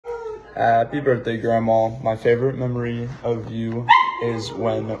Happy birthday, Grandma. My favorite memory of you is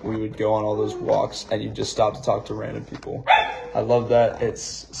when we would go on all those walks and you just stop to talk to random people. I love that.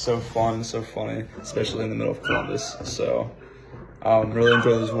 It's so fun, so funny, especially in the middle of Columbus. So really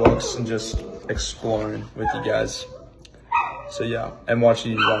enjoy those walks and just exploring with you guys. So yeah, and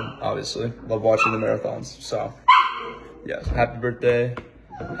watching you run, obviously. Love watching the marathons. So yeah, happy birthday.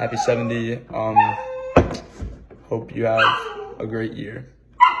 Happy 70. Hope you have a great year.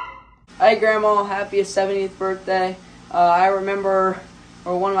 Hi, Grandma. Happy 70th birthday. I remember,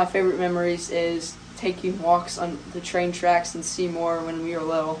 or one of my favorite memories is taking walks on the train tracks in Seymour when we were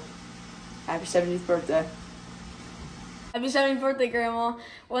little. Happy 70th birthday. Happy 70th birthday, Grandma.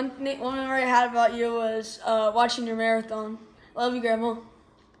 One memory I had about you was watching your marathon. Love you, Grandma.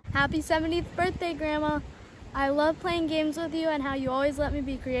 Happy 70th birthday, Grandma. I love playing games with you and how you always let me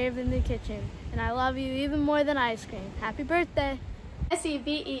be creative in the kitchen. And I love you even more than ice cream. Happy birthday.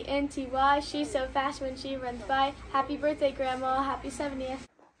 SEVENTY, she's so fast when she runs by. Happy birthday, Grandma. Happy 70th.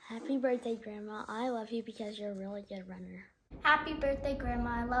 Happy birthday, Grandma. I love you because you're a really good runner. Happy birthday, Grandma.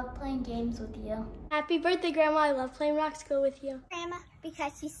 I love playing games with you. Happy birthday, Grandma. I love playing Roxco with you. Grandma,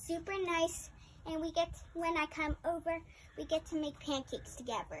 because she's super nice, and when I come over, we get to make pancakes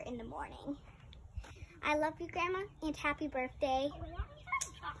together in the morning. I love you, Grandma, and happy birthday.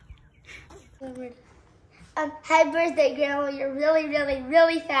 Happy birthday, Grandma. You're really, really,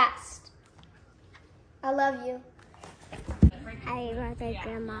 really fast. I love you. Happy birthday,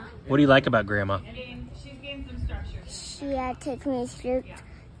 Grandma. What do you like about Grandma? She takes me through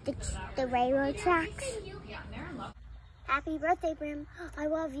the railroad tracks. Happy birthday, Grandma. I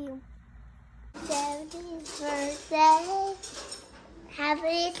love you. 70th birthday.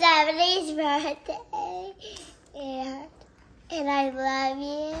 Happy 70th birthday. And I love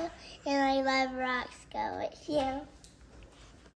you. And I love Roxco with you.